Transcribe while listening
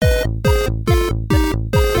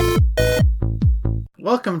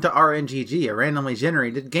Welcome to RNGG, a randomly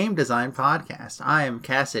generated game design podcast. I am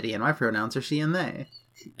Cassidy, and my pronouns are she and they.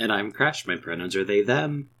 And I'm Crash, my pronouns are they,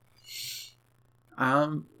 them.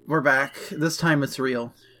 We're back. This time it's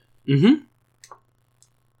real. Mm-hmm.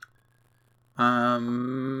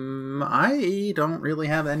 I don't really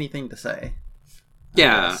have anything to say.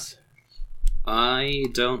 Yeah. I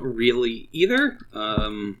don't really either.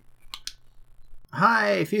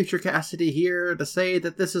 Hi, Future Cassidy here to say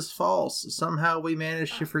that this is false. Somehow we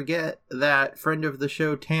managed to forget that friend of the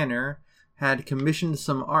show Tanner had commissioned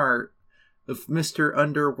some art of Mr.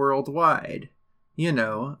 Underworld Wide. You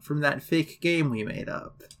know, from that fake game we made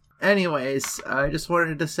up. Anyways, I just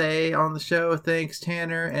wanted to say on the show, thanks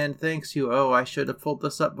Tanner, and thanks you. Oh, I should have pulled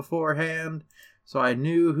this up beforehand, so I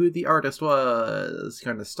knew who the artist was.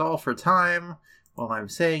 Gonna stall for time while I'm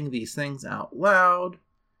saying these things out loud.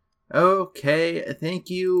 Okay, thank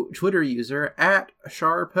you, Twitter user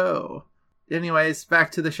 @Sharpo. Anyways,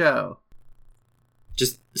 back to the show.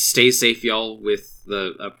 Just stay safe, y'all, with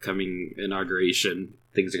the upcoming inauguration.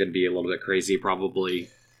 Things are going to be a little bit crazy, probably.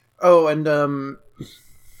 Oh, and,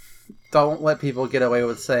 don't let people get away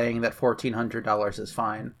with saying that $1,400 is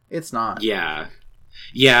fine. It's not. Yeah.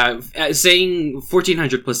 Yeah, saying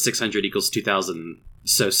 1,400 plus 600 equals 2,000,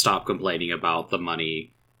 so stop complaining about the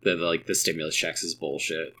money, the stimulus checks is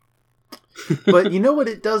bullshit. But you know what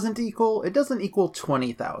it doesn't equal? It doesn't equal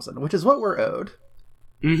 20,000, which is what we're owed.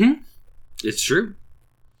 Mm-hmm. It's true.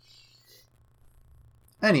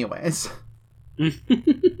 Anyways.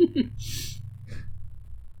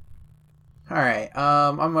 Alright,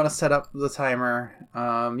 I'm gonna set up the timer.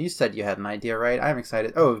 You said you had an idea, right? I'm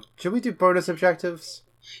excited. Oh, should we do bonus objectives?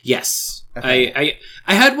 Yes. Okay.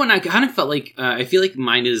 I had one. I kind of felt like, I feel like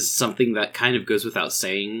mine is something that kind of goes without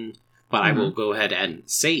saying, but I will go ahead and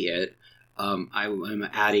say it. I'm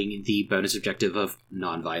adding the bonus objective of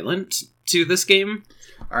non-violent to this game.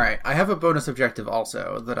 Alright, I have a bonus objective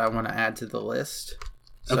also that I want to add to the list.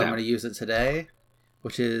 So okay. I'm going to use it today,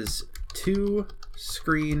 which is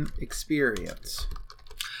 2-screen experience.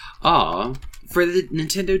 Ah, for the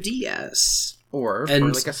Nintendo DS. Or for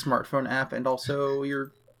like a smartphone app and also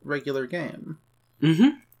your regular game.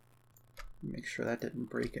 Mm-hmm. Make sure that didn't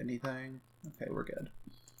break anything. Okay, we're good.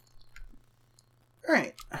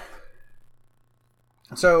 Alright.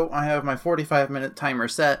 So, I have my 45-minute timer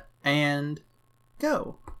set, and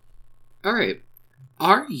go. Alright.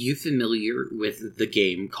 Are you familiar with the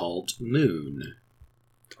game called Moon?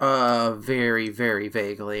 Very, very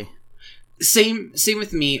vaguely. Same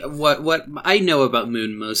with me. What I know about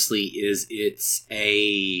Moon mostly is it's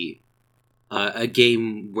a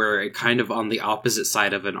game where it kind of on the opposite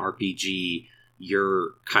side of an RPG,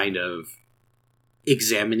 you're kind of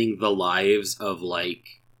examining the lives of,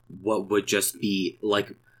 like, what would just be,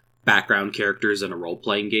 like, background characters in a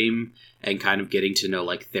role-playing game, and kind of getting to know,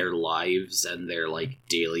 like, their lives and their, like,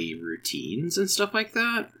 daily routines and stuff like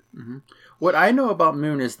that. Mm-hmm. What I know about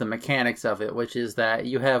Moon is the mechanics of it, which is that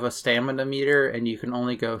you have a stamina meter, and you can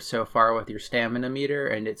only go so far with your stamina meter,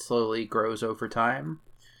 and it slowly grows over time.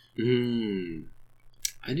 I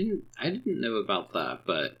didn't know about that,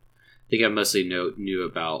 but I think I mostly knew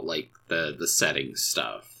about, like, the setting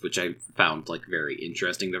stuff, which I found, like, very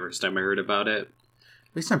interesting the first time I heard about it.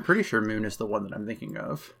 At least I'm pretty sure Moon is the one that I'm thinking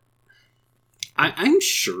of. I'm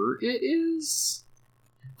sure it is.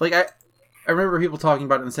 Like, I remember people talking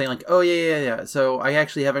about it and saying, like, oh, yeah. So I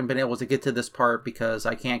actually haven't been able to get to this part because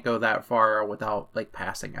I can't go that far without, like,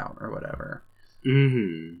 passing out or whatever.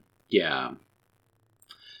 Mm-hmm. Yeah.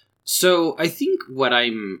 So I think what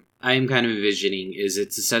I'm kind of envisioning is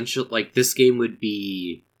it's essential, like, this game would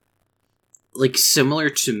be, like, similar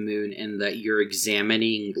to Moon in that you're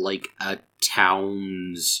examining, like, a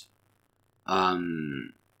town's,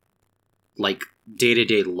 like,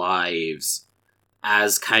 day-to-day lives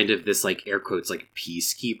as kind of this, like, air quotes, like,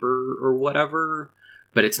 peacekeeper or whatever.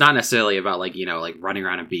 But it's not necessarily about, like, you know, like, running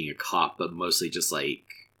around and being a cop, but mostly just, like,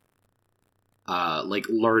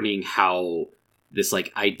 learning how this,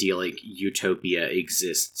 like, idyllic utopia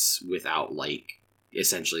exists without, like,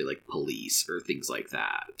 essentially, like, police or things like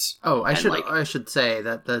that. Oh, I should say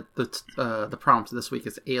that the prompt this week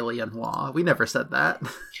is alien law. We never said that.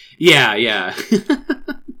 Yeah.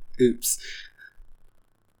 Oops.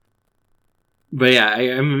 But yeah,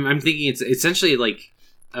 I'm thinking it's essentially, like,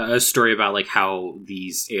 a story about, like, how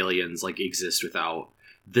these aliens, like, exist without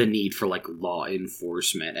the need for, like, law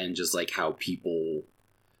enforcement, and just, like, how people,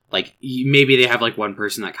 like, maybe they have, like, one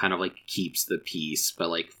person that kind of, like, keeps the peace, but,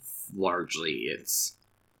 like, largely it's,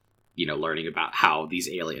 you know, learning about how these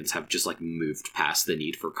aliens have just, like, moved past the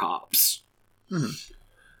need for cops.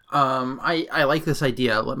 Mm-hmm. I like this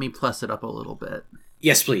idea. Let me plus it up a little bit.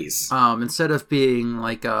 Yes, please. Instead of being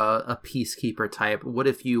like a peacekeeper type, what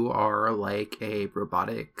if you are like a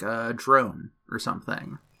robotic drone or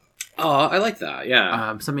something? Oh, I like that.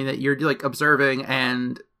 Yeah. Something that you're like observing,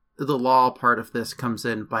 and the law part of this comes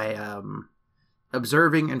in by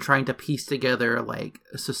observing and trying to piece together like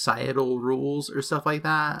societal rules or stuff like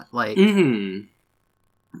that. Like,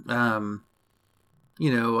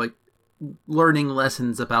 like learning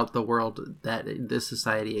lessons about the world that this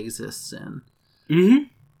society exists in.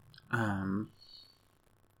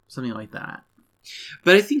 Something like that.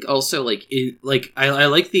 But I think also, like, I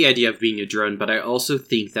like the idea of being a drone, but I also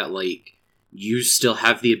think that, like, you still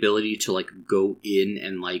have the ability to, like, go in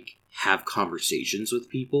and, like, have conversations with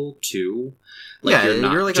people, too. Like,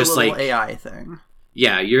 yeah, you're like just a little AI thing.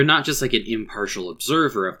 Yeah, you're not just, like, an impartial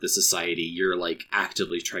observer of the society. You're, like,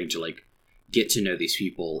 actively trying to, like, get to know these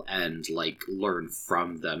people and, like, learn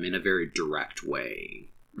from them in a very direct way.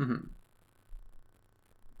 Mm-hmm.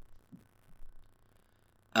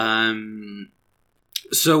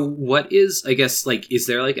 So what is, I guess, like, is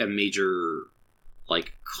there, like, a major,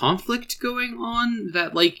 like, conflict going on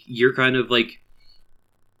that, like, you're kind of, like,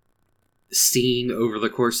 seeing over the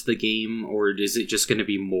course of the game? Or is it just going to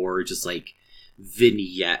be more just, like,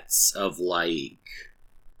 vignettes of, like,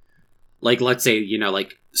 let's say,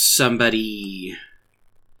 like, somebody,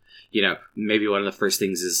 maybe one of the first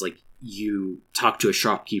things is, like, you talk to a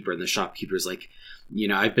shopkeeper, and the shopkeeper's like,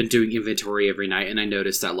 I've been doing inventory every night, and I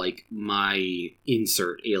noticed that, like, my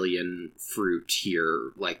insert alien fruit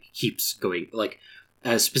here, like, keeps going, like,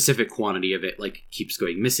 a specific quantity of it, like, keeps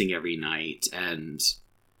going missing every night, and,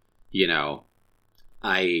 it's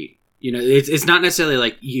not necessarily,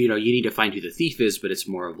 like, you need to find who the thief is, but it's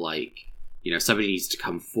more of, like, somebody needs to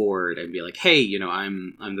come forward and be like, hey,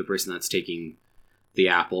 I'm the person that's taking the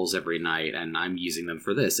apples every night, and I'm using them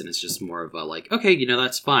for this, and it's just more of a, like, okay,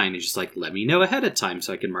 that's fine. It's just, like, let me know ahead of time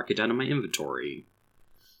so I can mark it down in my inventory.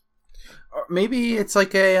 Or maybe it's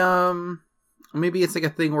like a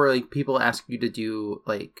thing where, like, people ask you to do,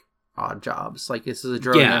 like, odd jobs. Like, this is a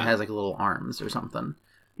drone that has, like, little arms or something.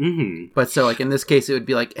 Mm-hmm. But so, like, in this case, it would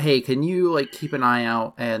be like, hey, can you, like, keep an eye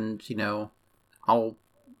out, and, I'll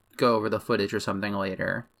go over the footage or something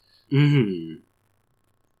later. Mm-hmm.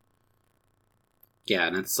 Yeah,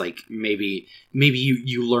 and it's like, maybe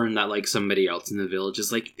you learn that, like, somebody else in the village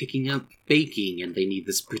is, like, picking up baking, and they need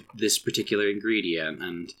this particular ingredient,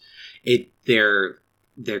 and their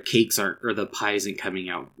cakes or the pie isn't coming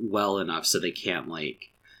out well enough, so they can't,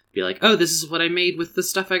 like, be like, oh, this is what I made with the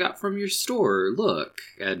stuff I got from your store, look.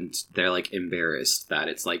 And they're, like, embarrassed that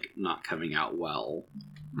it's, like, not coming out well.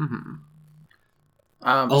 Mm-hmm.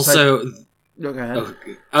 Also... Go ahead. Oh,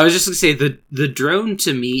 I was just going to say, the drone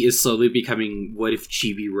to me is slowly becoming, what if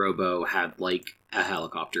Chibi Robo had, like, a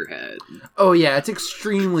helicopter head? Oh yeah, it's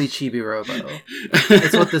extremely Chibi Robo.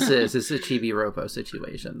 That's what this is. It's a Chibi Robo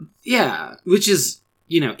situation. Yeah, which is,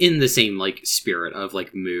 in the same, like, spirit of,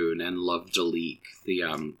 like, Moon and Love Deleek,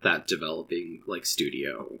 the, that developing, like,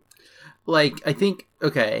 studio. Like, I think,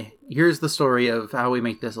 okay, here's the story of how we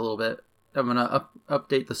make this a little bit. I'm gonna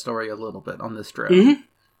update the story a little bit on this drone. Mm-hmm.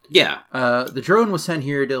 Yeah. The drone was sent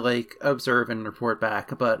here to, like, observe and report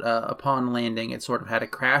back, but upon landing, it sort of had a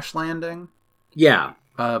crash landing. Yeah.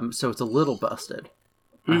 So it's a little busted.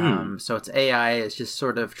 Mm-hmm. So its AI is just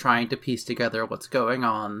sort of trying to piece together what's going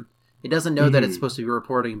on. It doesn't know that it's supposed to be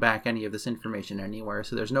reporting back any of this information anywhere,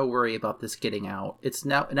 so there's no worry about this getting out. It's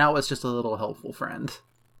now it's just a little helpful friend.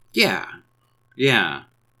 Yeah. Yeah.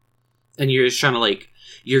 And you're just trying to, like,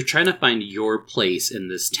 you're trying to find your place in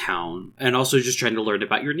this town, and also just trying to learn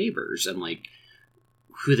about your neighbors and, like,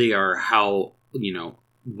 who they are, how,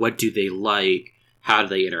 what do they like, how do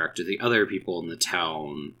they interact with the other people in the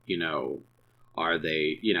town, are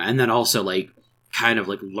they, and then also, like, kind of,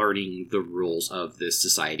 like, learning the rules of this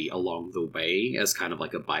society along the way as kind of,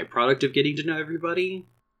 like, a byproduct of getting to know everybody.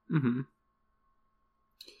 Mm-hmm.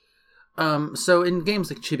 So in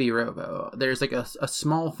games like Chibi Robo, there's, like, a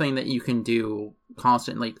small thing that you can do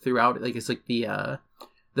constantly throughout. Like, it's like the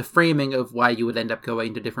framing of why you would end up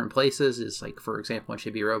going to different places is, like, for example, in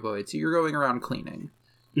Chibi Robo, it's you're going around cleaning.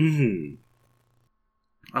 Mm-hmm.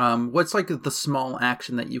 What's, like, the small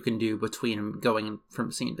action that you can do between going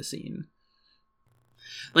from scene to scene?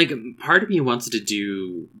 Like, part of me wants to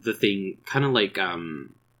do the thing kind of like,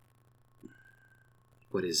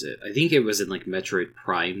 what is it? I think it was in, like, Metroid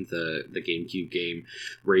Prime, the GameCube game,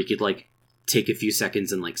 where you could, like, take a few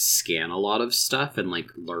seconds and, like, scan a lot of stuff and, like,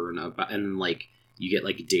 learn about, and, like, you get,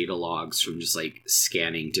 like, data logs from just, like,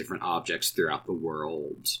 scanning different objects throughout the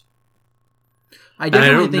world. I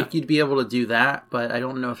definitely think you'd be able to do that, but I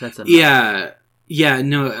don't know if that's enough. Yeah,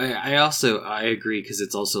 no, I agree, because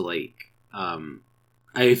it's also, like,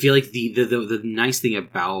 I feel like the nice thing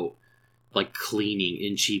about like cleaning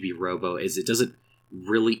in Chibi Robo is it doesn't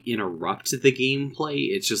really interrupt the gameplay.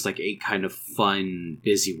 It's just like a kind of fun,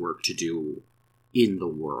 busy work to do in the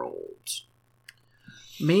world.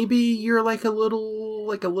 Maybe you're like a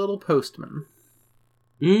little postman.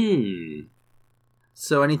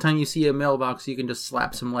 So anytime you see a mailbox, you can just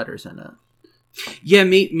slap some letters in it. Yeah,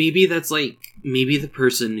 maybe that's like maybe the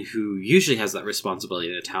person who usually has that responsibility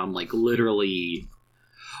in a town, like literally.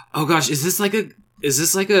 Oh gosh, is this like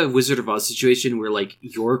a Wizard of Oz situation where like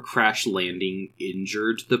your crash landing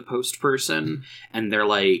injured the post person, and they're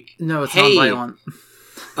like, no, it's hey, non-violent.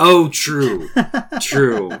 Oh, true.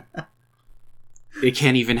 It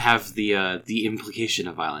can't even have the implication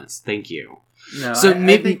of violence. Thank you. No, so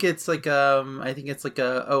I think it's like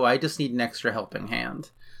I just need an extra helping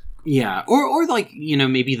hand. Yeah, or like, you know,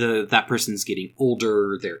 maybe that person's getting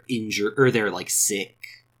older, they're injured, or they're like sick,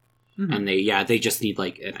 and they just need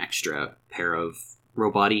like an extra pair of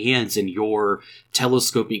robot-y hands, and your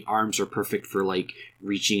telescoping arms are perfect for like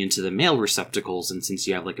reaching into the mail receptacles, and since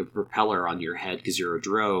you have like a propeller on your head because you're a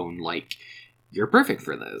drone, like you're perfect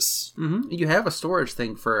for this. You have a storage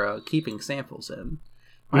thing for keeping samples in.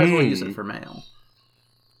 Might as well use it for mail.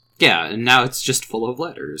 Yeah, and now it's just full of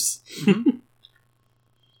letters.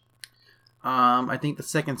 I think the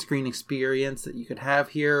second screen experience that you could have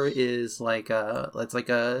here is like it's like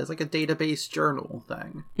a database journal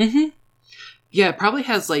thing. Yeah, it probably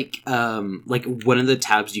has like one of the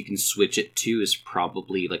tabs you can switch it to is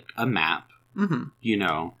probably like a map. You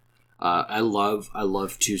know, I love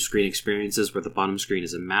 2-screen experiences where the bottom screen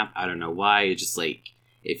is a map. I don't know why. It just like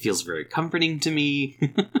it feels very comforting to me.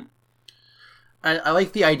 I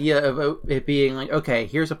like the idea of it being like, okay,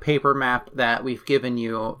 here's a paper map that we've given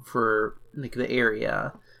you for like the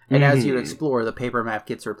area, and as you explore, the paper map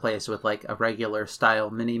gets replaced with like a regular style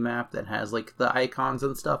mini map that has like the icons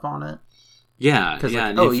and stuff on it. Yeah,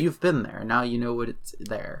 because you've been there, now you know what it's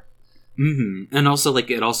there. And also like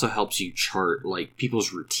it also helps you chart like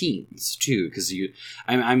people's routines too, because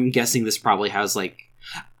I'm guessing this probably has like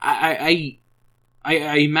I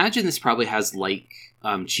imagine this probably has like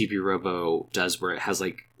Chibi Robo does, where it has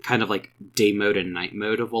like kind of like day mode and night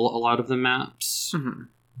mode of a lot of the maps.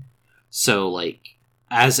 So like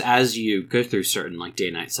as you go through certain like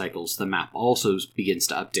day night cycles, the map also begins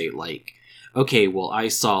to update. Like, okay, well, I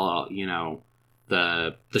saw, you know,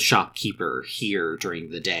 the shopkeeper here during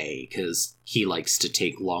the day because he likes to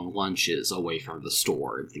take long lunches away from the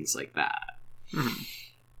store and things like that.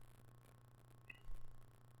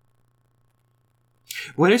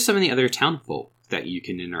 What are some of the other town folk that you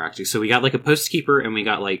can interact with? So we got like a postkeeper, and we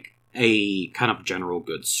got like a kind of general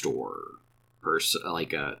goods store person,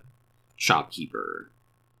 like a shopkeeper.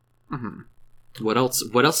 What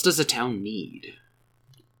else does a town need?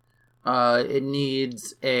 It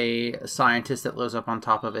needs a scientist that lives up on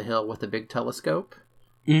top of a hill with a big telescope.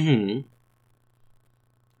 That's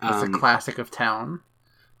a classic of town.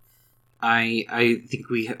 I think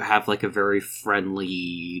we have like a very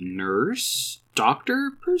friendly nurse,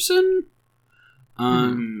 doctor person.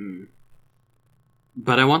 But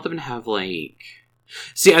I want them to have like...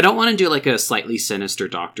 See, I don't want to do like a slightly sinister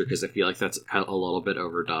doctor because I feel like that's a little bit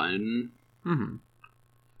overdone.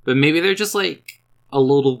 But maybe they're just like a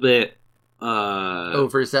little bit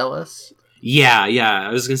overzealous. Yeah, I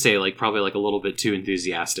was gonna say like probably like a little bit too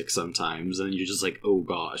enthusiastic sometimes, and you're just like, oh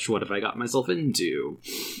gosh, what have I got myself into?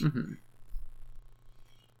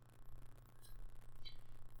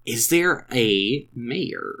 Is there a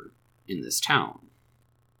mayor in this town?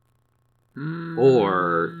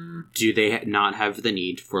 Or do they not have the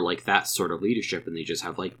need for like that sort of leadership, and they just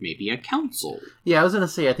have like maybe a council? Yeah, I was gonna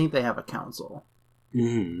say I think they have a council.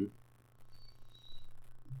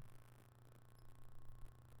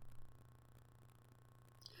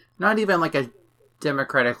 Not even like a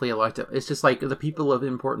democratically elected. It's just like the people of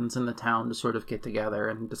importance in the town to sort of get together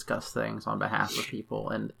and discuss things on behalf of people.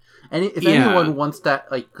 And if anyone wants to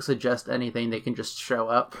like suggest anything, they can just show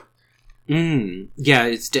up. Yeah,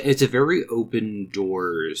 it's a very open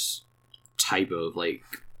doors type of like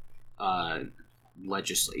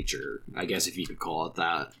legislature, I guess, if you could call it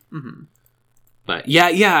that. But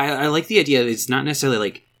yeah, I like the idea. It's not necessarily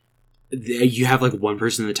like you have like one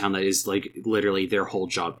person in the town that is like literally their whole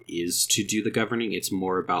job is to do the governing. It's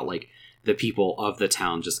more about like the people of the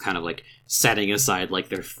town just kind of like setting aside like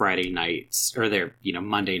their Friday nights or their, you know,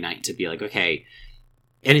 Monday night to be like, okay,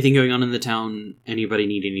 anything going on in the town? Anybody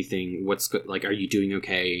need anything? Like, are you doing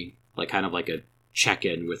okay? Like, kind of like a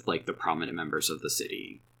check-in with like the prominent members of the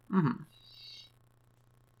city.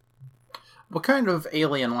 What kind of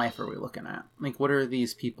alien life are we looking at? Like, what are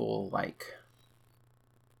these people like?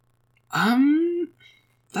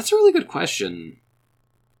 That's a really good question.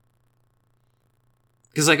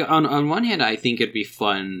 Because, like, on one hand, I think it'd be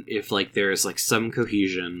fun if, like, there's, like, some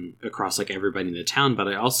cohesion across, like, everybody in the town, but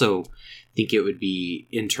I also think it would be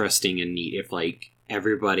interesting and neat if, like,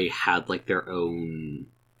 everybody had, like, their own,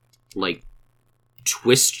 like,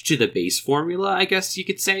 twist to the base formula, I guess you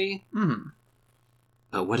could say.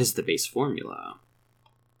 What is the base formula?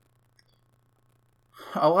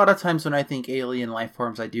 A lot of times when I think alien life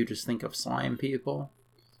forms, I do just think of slime people.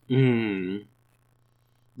 Yeah,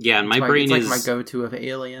 and my brain is... It's like my go-to of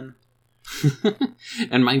alien.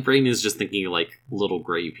 And my brain is just thinking of, like, little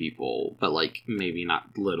gray people, but, like, maybe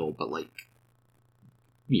not little, but, like,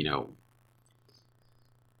 you know.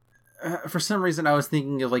 For some reason, I was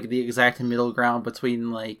thinking of, like, the exact middle ground between,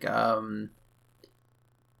 like, the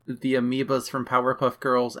amoebas from Powerpuff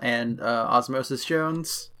Girls and Osmosis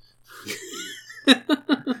Jones.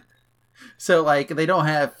 So, like, they don't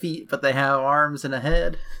have feet, but they have arms and a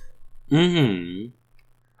head. That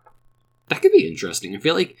could be interesting. I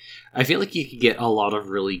feel like you could get a lot of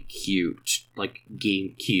really cute, like,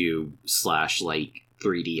 GameCube / like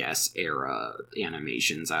 3DS era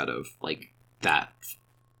animations out of, like, that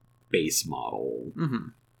base model.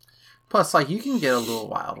 Plus, like, you can get a little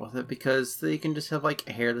wild with it because they can just have, like,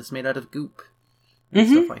 hair that's made out of goop and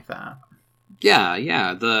stuff like that.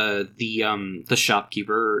 Yeah. The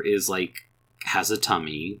shopkeeper is, like, has a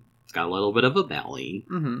tummy. It's got a little bit of a belly.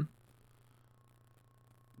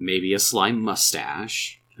 Maybe a slime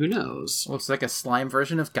mustache. Who knows? Looks like a slime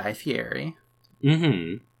version of Guy Fieri.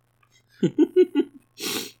 The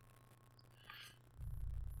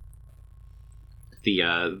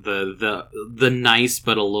nice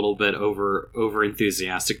but a little bit over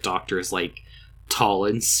enthusiastic doctor is, like, tall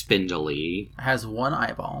and spindly. Has one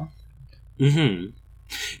eyeball.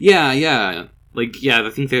 Yeah. Like, yeah, I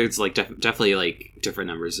think there's, like, definitely, like, different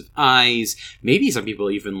numbers of eyes. Maybe some people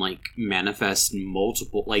even, like, manifest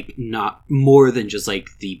multiple, like, not more than just,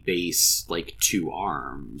 like, the base, like, 2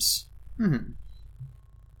 arms. What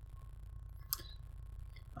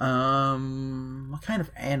kind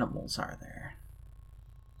of animals are there?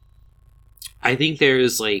 I think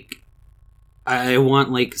there's, like, I want,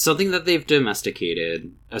 like, something that they've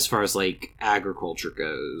domesticated as far as, like, agriculture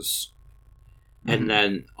goes. And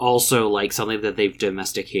then also, like, something that they've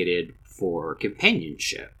domesticated for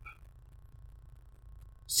companionship.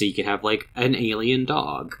 So you could have, like, an alien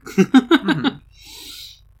dog.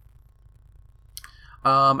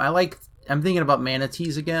 I'm thinking about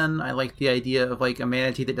manatees again. I like the idea of, like, a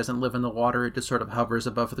manatee that doesn't live in the water. It just sort of hovers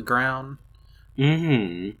above the ground.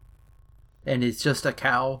 And it's just a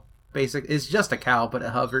cow. It's just a cow, but it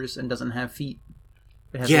hovers and doesn't have feet.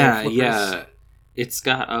 It has yeah. It's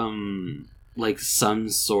got, like, some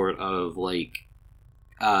sort of, like,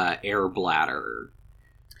 air bladder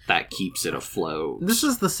that keeps it afloat. This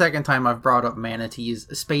is the second time I've brought up manatees,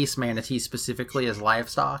 space manatees specifically, as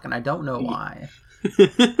livestock, and I don't know why.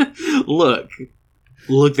 Look,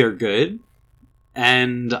 they're good.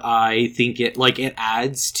 And I think it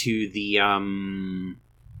adds to the, I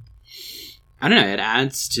don't know, it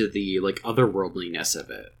adds to the, like, otherworldliness of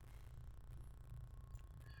it.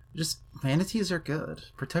 Just, manatees are good.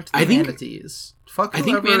 Protect the manatees. Fuck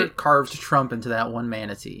whoever carved Trump into that one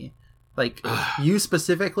manatee. Like, you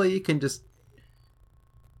specifically can just...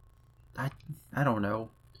 I don't know.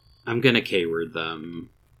 I'm gonna K-word them.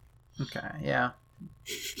 Okay, yeah.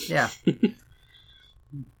 Yeah.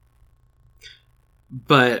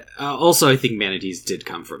 But also I think manatees did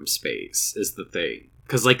come from space, is the thing.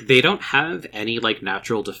 Because, like, they don't have any, like,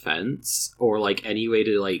 natural defense or, like, any way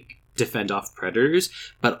to, like, defend off predators,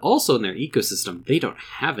 but also in their ecosystem they don't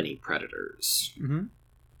have any predators.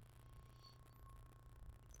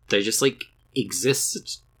 They just, like,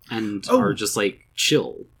 exist and are just, like,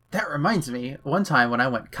 chill. That reminds me, one time when I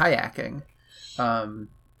went kayaking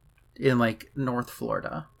in, like, North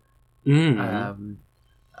Florida,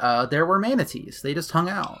 there were manatees. They just hung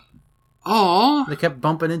out. Aww. They kept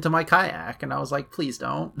bumping into my kayak and I was like, please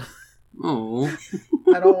don't. Oh.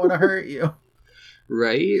 I don't want to hurt you.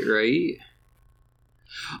 Right.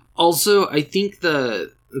 Also, I think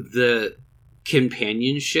the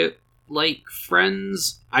companionship, like,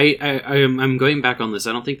 friends, I'm going back on this.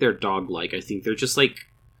 I don't think they're dog-like. I think they're just, like,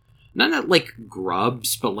 not like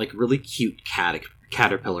grubs, but, like, really cute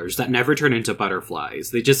caterpillars that never turn into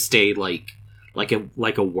butterflies. They just stay like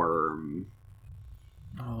a worm.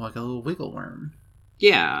 Oh, like a little wiggle worm.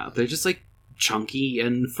 Yeah, they're just, like, chunky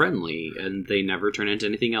and friendly, and they never turn into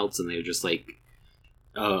anything else, and they're just, like,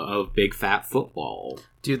 a big fat football.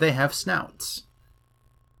 Do they have snouts?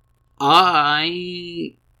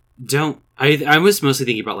 I don't. I was mostly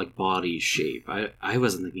thinking about, like, body shape. I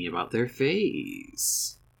wasn't thinking about their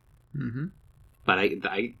face. Mm-hmm. But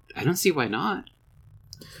I don't see why not.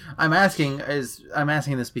 I'm asking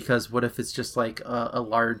this because what if it's just like a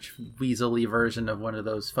large weaselly version of one of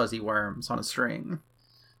those fuzzy worms on a string?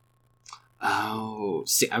 Oh,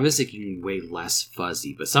 see, I was thinking way less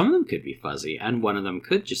fuzzy, but some of them could be fuzzy, and one of them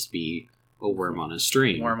could just be a worm on a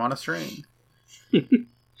string. Worm on a string.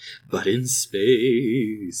 But in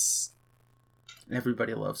space.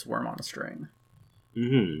 Everybody loves worm on a string.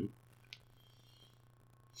 Mm-hmm.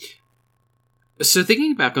 So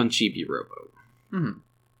thinking back on Chibi Robo. Mm-hmm.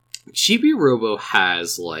 Chibi Robo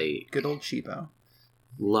has, like... Good old Chibo.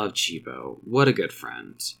 Love Chibo. What a good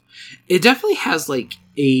friend. It definitely has, like,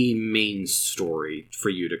 a main story for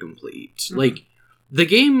you to complete. Mm-hmm. Like, the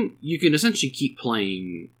game, you can essentially keep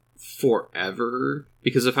playing forever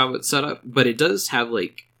because of how it's set up, but it does have,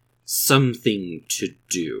 like, something to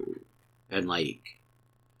do. And, like...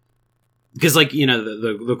 Because, like, you know,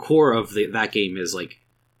 the core of that game is, like,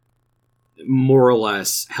 more or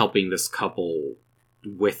less helping this couple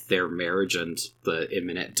with their marriage and the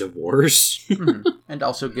imminent divorce. Mm-hmm. And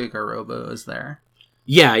also Giga Robo is there.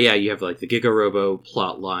 Yeah, you have, like, the Giga Robo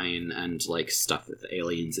plotline and, like, stuff with the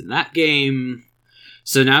aliens in that game.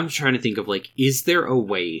 So now I'm trying to think of, like, is there a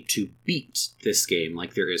way to beat this game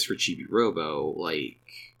like there is for Chibi Robo? Like,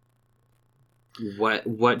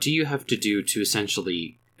 what do you have to do to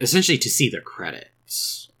essentially to see the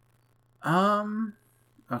credits?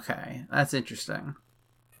 Okay, that's interesting.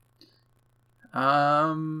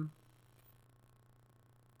 Alright,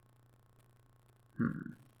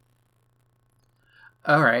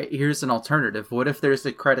 here's an alternative. What if there's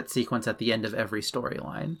a credit sequence at the end of every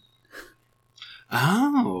storyline?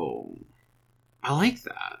 Oh, I like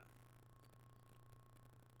that.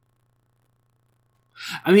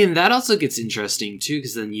 I mean, that also gets interesting, too,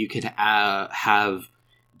 because then you could have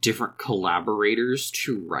different collaborators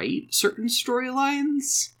to write certain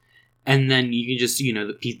storylines. And then you can just, you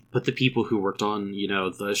know, put the people who worked on, you know,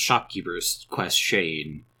 the shopkeeper's quest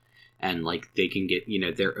chain, and, like, they can get, you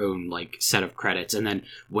know, their own, like, set of credits. And then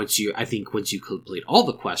once you complete all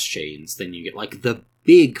the quest chains, then you get, like, the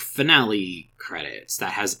big finale credits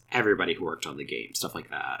that has everybody who worked on the game, stuff like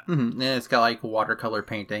that. Mm-hmm. And it's got, like, watercolor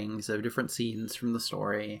paintings of different scenes from the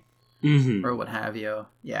story, or what have you.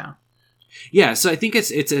 Yeah, so I think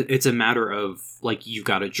it's a matter of, like, you've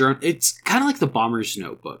got a journal. It's kind of like the Bomber's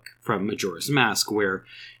Notebook from Majora's Mask, where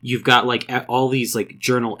you've got, like, all these, like,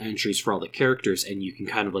 journal entries for all the characters, and you can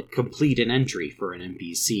kind of, like, complete an entry for an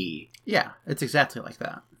NPC. Yeah, it's exactly like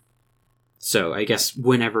that. So I guess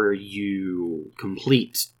whenever you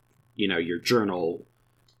complete, you know, your journal,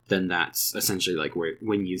 then that's essentially, like,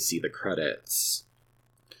 when you see the credits.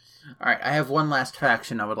 Alright, I have one last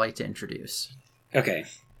faction I would like to introduce. Okay,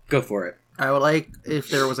 go for it. I would like if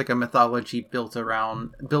there was, like, a mythology built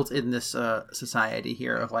in this society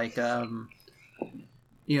here of, like,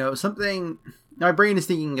 you know, something. My brain is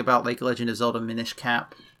thinking about, like, Legend of Zelda Minish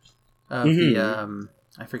Cap of the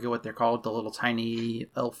I forget what they're called, the little tiny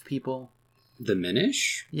elf people. The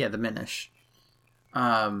Minish? Yeah, the Minish.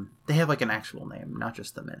 They have, like, an actual name, not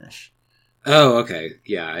just the Minish. Oh, okay.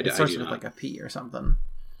 Yeah, it starts with like a P or something.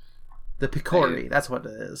 The Picori, that's what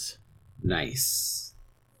it is. Nice.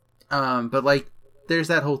 But, like, there's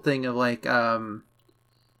that whole thing of, like,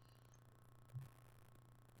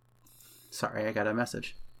 sorry, I got a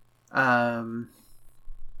message. My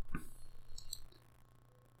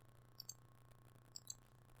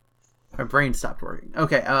brain stopped working.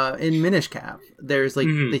 Okay, in Minish Cap, there's, like,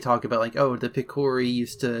 they talk about, like, oh, the Picori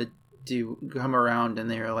used to come around, and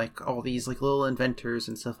they were, like, all these, like, little inventors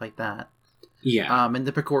and stuff like that. Yeah. And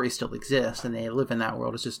the Picori still exist, and they live in that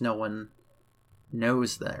world. It's just no one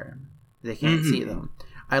knows there. They can't see them.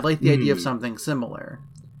 I like the idea of something similar.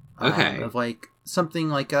 Okay. Of, like, something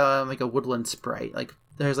like a woodland sprite. Like,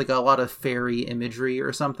 there's, like, a lot of fairy imagery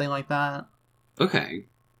or something like that. Okay.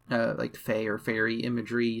 Like, fae or fairy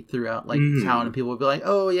imagery throughout, like, town, and people would be like,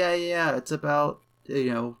 oh, yeah, it's about,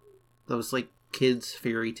 you know, those, like, kids'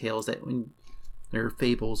 fairy tales that, or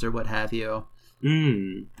fables or what have you.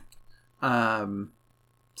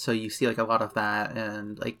 So you see, like, a lot of that,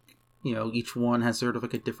 and, like, you know, each one has sort of,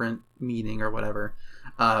 like, a different meaning or whatever.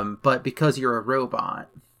 But because you're a robot,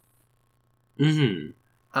 you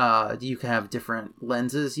can have different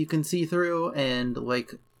lenses you can see through, and,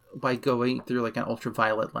 like, by going through, like, an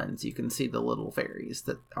ultraviolet lens, you can see the little fairies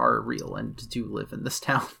that are real and do live in this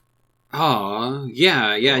town. Oh,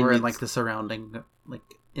 yeah. Or in, like, the surrounding, like,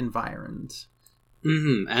 environs.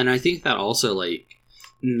 And I think that also, like,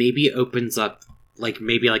 maybe opens up, like,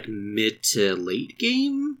 maybe, like, mid to late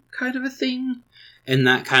game kind of a thing. And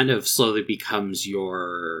that kind of slowly becomes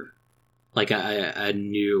your like a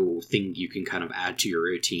new thing you can kind of add to your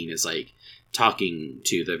routine is like talking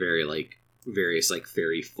to the various like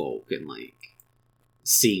fairy folk and like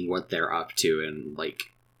seeing what they're up to and like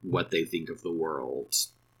what they think of the world.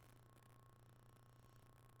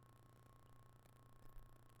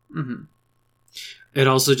 Mm-hmm. It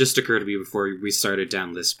also just occurred to me before we started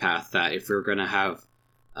down this path that if we're going to have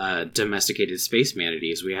domesticated space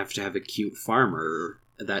manatees, we have to have a cute farmer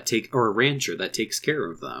or a rancher that takes care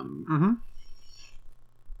of them. Mm-hmm.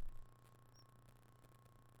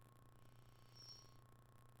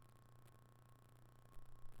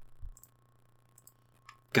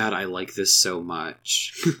 God, I like this so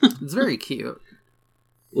much. It's very cute.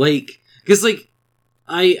 Like, because like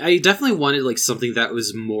I definitely wanted like something that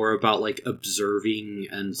was more about like observing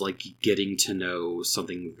and like getting to know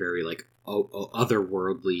something very like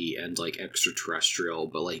otherworldly and like extraterrestrial,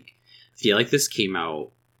 but like I feel like this came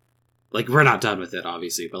out like we're not done with it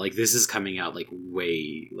obviously, but like this is coming out like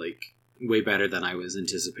way better than I was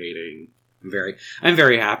anticipating. I'm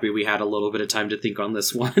very happy we had a little bit of time to think on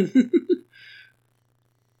this one.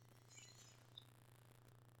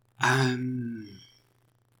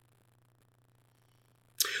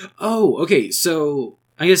 Oh, okay, so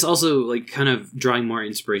I guess also, like, kind of drawing more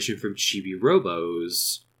inspiration from Chibi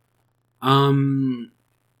Robos,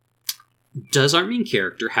 does our main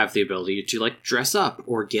character have the ability to, like, dress up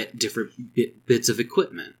or get different bits of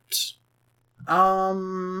equipment? I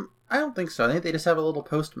don't think so. I think they just have a little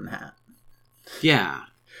postman hat. Yeah.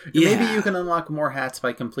 Maybe you can unlock more hats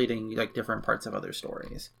by completing, like, different parts of other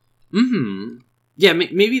stories. Mm-hmm. Yeah,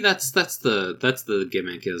 maybe that's the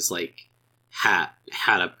gimmick is, like, hat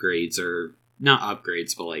upgrades, or not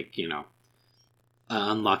upgrades, but like, you know,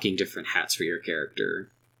 unlocking different hats for your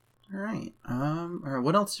character. All right.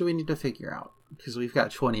 What else do we need to figure out? Because we've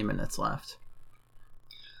got 20 minutes left.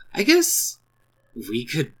 I guess we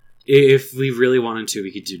could, if we really wanted to,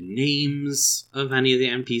 we could do names of any of the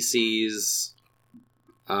NPCs.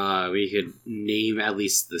 We could name at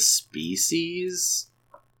least the species.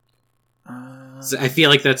 So I feel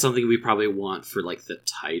like that's something we probably want for, like, the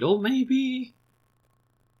title, maybe?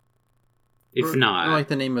 If not... Or like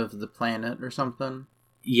the name of the planet or something?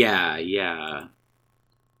 Yeah.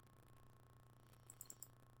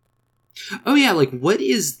 Oh, yeah, like, what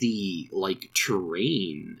is the, like,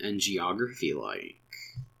 terrain and geography like?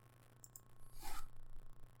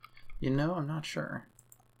 You know, I'm not sure.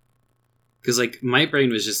 Because, like, my brain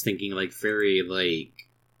was just thinking, like, very, like,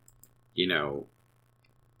 you know...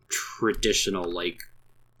 traditional like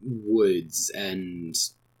woods and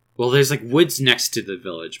there's like woods next to the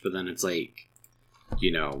village, but then it's like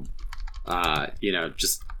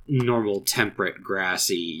just normal temperate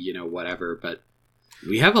grassy whatever, but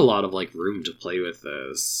we have a lot of like room to play with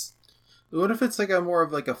this. What if it's like a more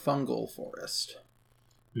of like a fungal forest?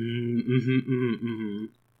 And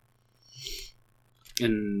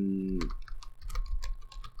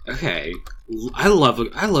okay, I love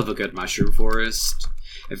a good mushroom forest.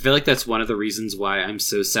 I feel like that's one of the reasons why I'm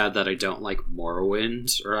so sad that I don't like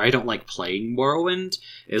Morrowind, or I don't like playing Morrowind,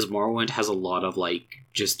 is Morrowind has a lot of, like,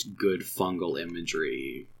 just good fungal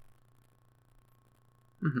imagery.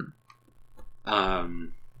 Mm-hmm.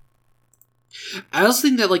 I also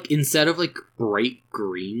think that, like, instead of, like, bright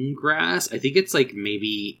green grass, I think it's, like,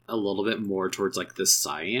 maybe a little bit more towards, like, the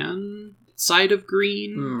cyan side of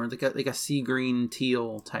green. Or like a sea green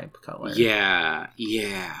teal type color. Yeah.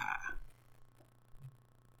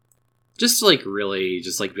 Just to, like, really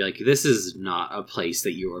just, like, be like, this is not a place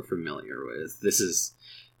that you are familiar with. This is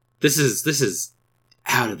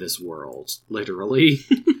out of this world, literally.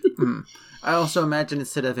 I also imagine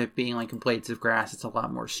instead of it being, like, blades of grass, it's a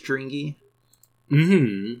lot more stringy.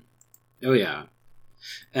 Mm-hmm. Oh, yeah.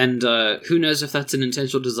 And who knows if that's an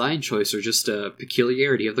intentional design choice or just a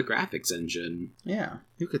peculiarity of the graphics engine. Yeah,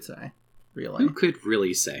 who could say? Really? Who could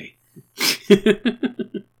really say?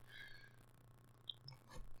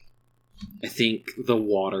 I think the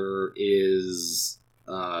water is...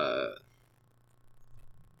 I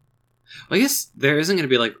guess there isn't going to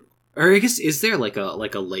be, like... Or I guess, is there, like, a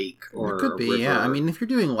lake or it could be, a river? yeah. I mean, if you're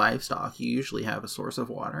doing livestock, you usually have a source of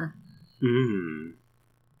water. Mm.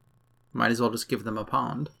 Might as well just give them a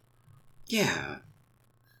pond. Yeah.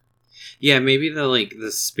 Yeah, maybe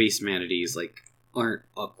the space manatees, like, aren't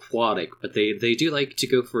aquatic, but they do like to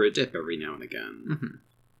go for a dip every now and again. Mm-hmm.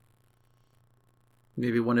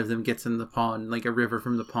 Maybe one of them gets in the pond, like a river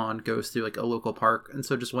from the pond goes through like a local park, and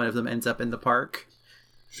so just one of them ends up in the park.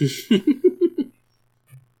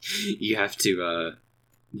 You have to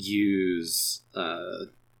use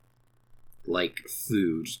like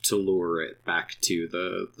food to lure it back to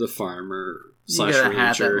the farmer / You get a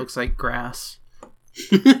hat that ranger. looks like grass.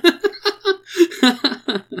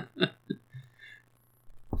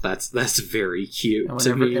 That's very cute.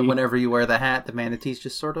 And whenever you wear the hat, the manatees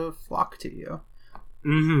just sort of flock to you.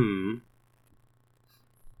 Mm-hmm.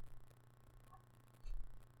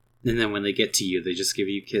 And then when they get to you, they just give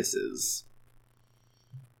you kisses.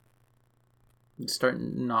 Start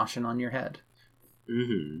noshing on your head.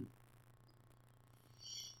 Mm-hmm.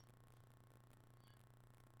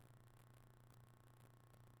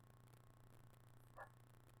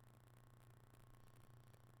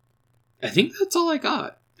 I think that's all I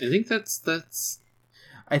got. I think that's.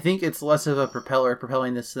 I think it's less of a propeller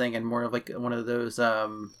propelling this thing and more of like one of those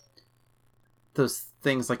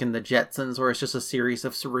things like in the Jetsons where it's just a series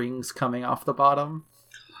of rings coming off the bottom.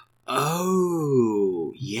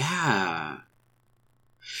 Oh, yeah.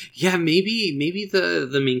 Yeah, maybe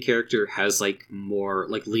the main character has like more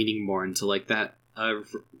like leaning more into like that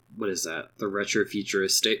what is that? The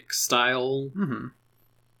retrofuturistic style. Mm-hmm.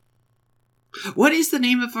 What is the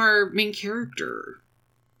name of our main character?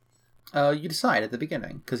 You decide at the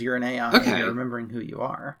beginning because you're an AI and you're remembering who you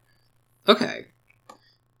are. Okay.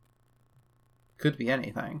 Could be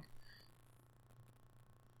anything.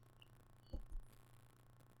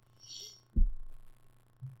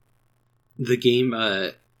 The game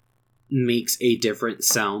makes a different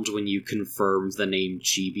sound when you confirm the name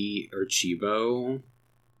Chibi or Chibo.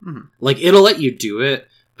 Mm-hmm. Like, it'll let you do it,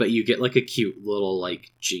 but you get like a cute little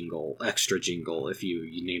like extra jingle if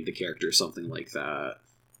you name the character something like that.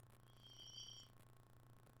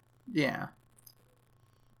 Yeah.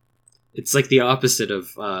 It's like the opposite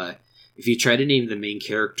of if you try to name the main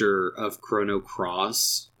character of Chrono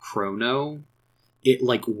Cross Chrono, it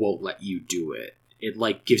like won't let you do it. It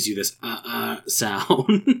like gives you this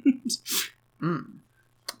sound.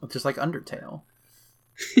 Just like Undertale.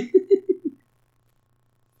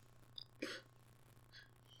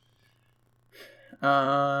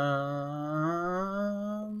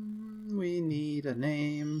 We need a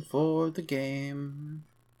name for the game.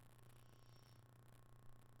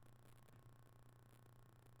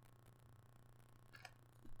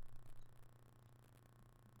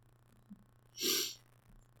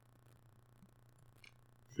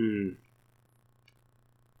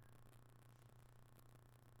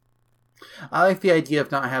 I like the idea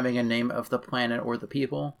of not having a name of the planet or the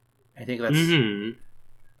people. I think that's, you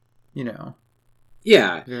know,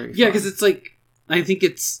 yeah, because it's like I think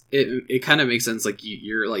it kind of makes sense. Like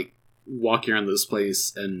you're like walking around this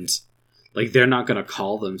place, and like they're not gonna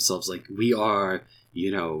call themselves like we are,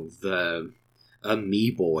 the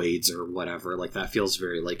amoeboids or whatever. Like that feels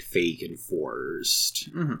very like fake and forced.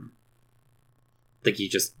 Mm-hmm. Like you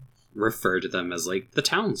just refer to them as like the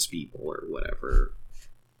townspeople or whatever.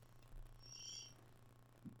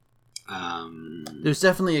 There's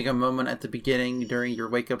definitely like a moment at the beginning during your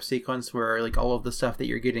wake up sequence where like all of the stuff that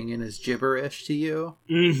you're getting in is gibberish to you,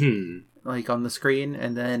 like on the screen,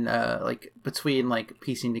 and then like between like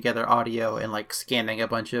piecing together audio and like scanning a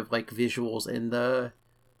bunch of like visuals in the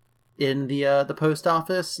post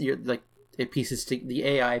office, you're like the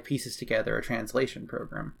AI pieces together a translation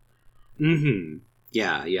program.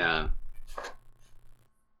 Yeah.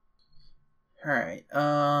 All right.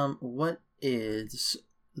 What is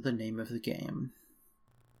the name of the game?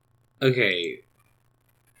 Okay.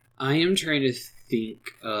 I am trying to think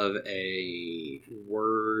of a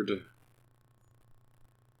word.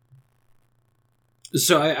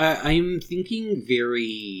 So I'm thinking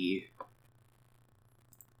very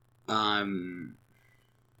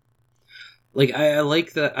like I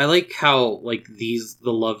like that. I like how like the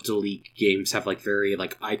Love Delete games have like very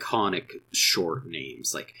like iconic short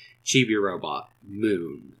names like Chibi Robot,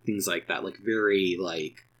 Moon, things like that. Like very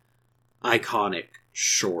like iconic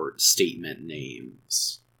short statement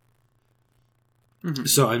names. Mm-hmm.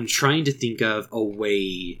 So I'm trying to think of a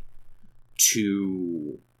way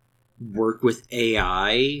to work with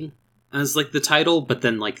AI as like the title, but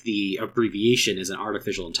then like the abbreviation isn't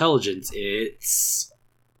artificial intelligence, it's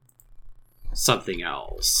something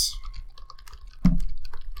else.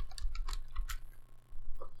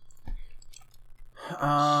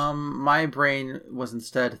 My brain was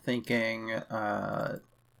instead thinking,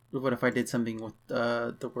 what if I did something with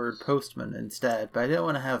the word postman instead? But I didn't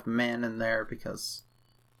want to have man in there because,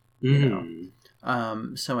 you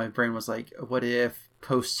know. So my brain was like, what if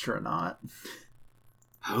postronaut?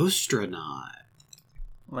 Postronaut.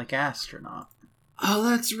 Like astronaut. Oh,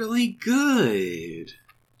 that's really good.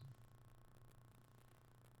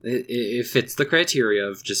 It fits the criteria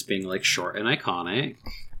of just being like short and iconic.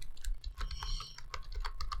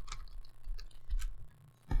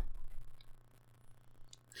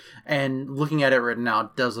 And looking at it right now,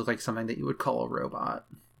 it does look like something that you would call a robot.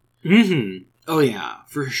 Oh yeah,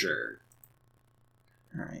 for sure.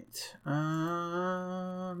 Alright.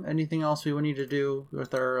 Anything else we need to do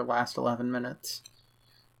with our last 11 minutes?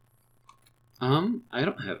 I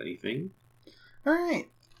don't have anything. Alright.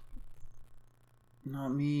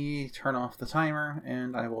 Let me turn off the timer,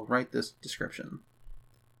 and I will write this description.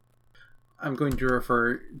 I'm going to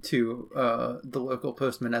refer to the local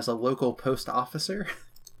postman as a local post officer.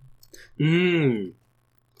 Very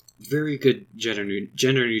good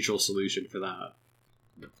gender neutral solution for that.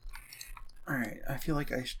 Alright, I feel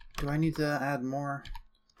like do I need to add more?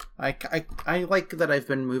 I like that I've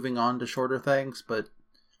been moving on to shorter things, but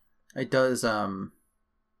it does,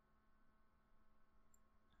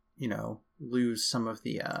 lose some of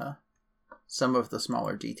the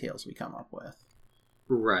smaller details we come up with.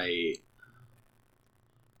 Right.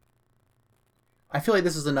 I feel like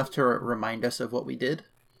this is enough to remind us of what we did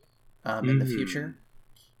in the future.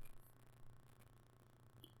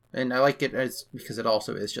 And I like it because it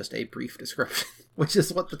also is just a brief description, which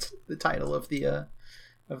is what the title of the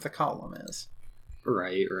column is.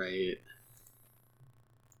 Right.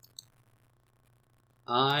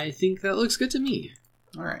 I think that looks good to me.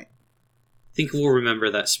 All right. I think we'll remember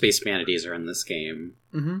that space manatees are in this game.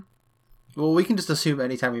 Mm-hmm. Well, we can just assume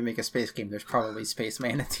anytime we make a space game, there's probably space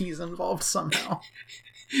manatees involved somehow.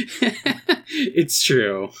 It's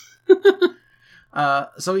true.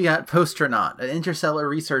 So we got Postronaut. An interstellar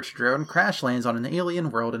research drone crash lands on an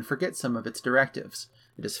alien world and forgets some of its directives.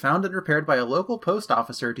 It is found and repaired by a local post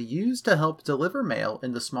officer to use to help deliver mail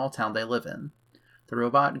in the small town they live in. The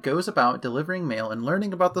robot goes about delivering mail and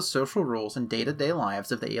learning about the social rules and day-to-day lives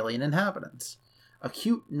of the alien inhabitants. A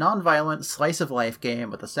cute, non-violent slice-of-life game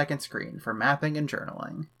with a second screen for mapping and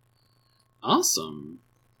journaling. Awesome.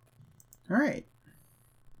 Alright.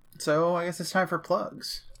 So, I guess it's time for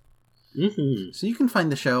plugs. Mm-hmm. So you can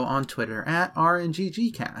find the show on Twitter at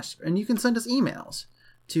RNGGcast, and you can send us emails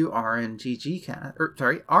to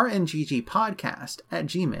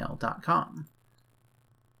rnggpodcast@gmail.com.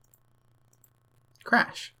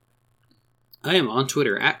 Crash. I am on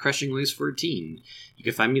Twitter at CrushingLace14. You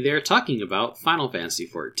can find me there talking about Final Fantasy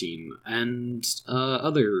XIV and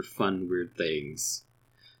other fun, weird things.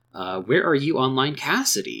 Where are you online,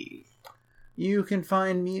 Cassidy? You can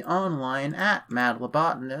find me online at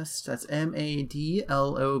Madlobotanist. That's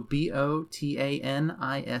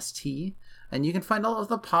MADLOBOTANIST. And you can find all of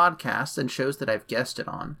the podcasts and shows that I've guested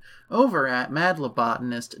on over at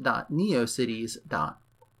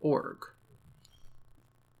madlobotanist.neocities.org.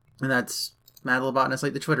 And that's Madlobotanist,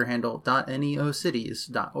 like the Twitter handle,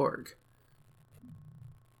 .neocities.org.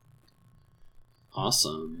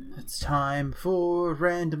 Awesome. It's time for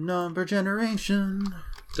random number generation.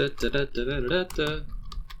 Da, da, da, da, da, da, da.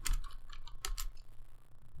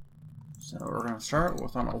 So we're going to start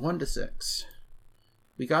with on a 1 to 6.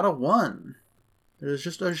 We got a 1. It is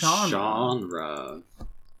just a genre.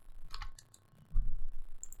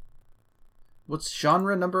 What's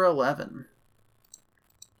genre number 11?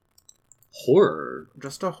 Horror.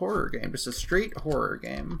 Just a horror game. Just a straight horror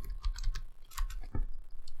game.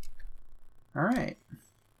 Alright.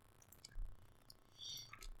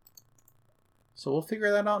 So we'll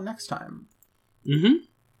figure that out next time. Mm-hmm.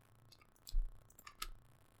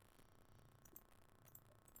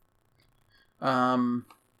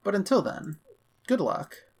 But until then, good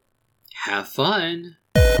luck. Have fun.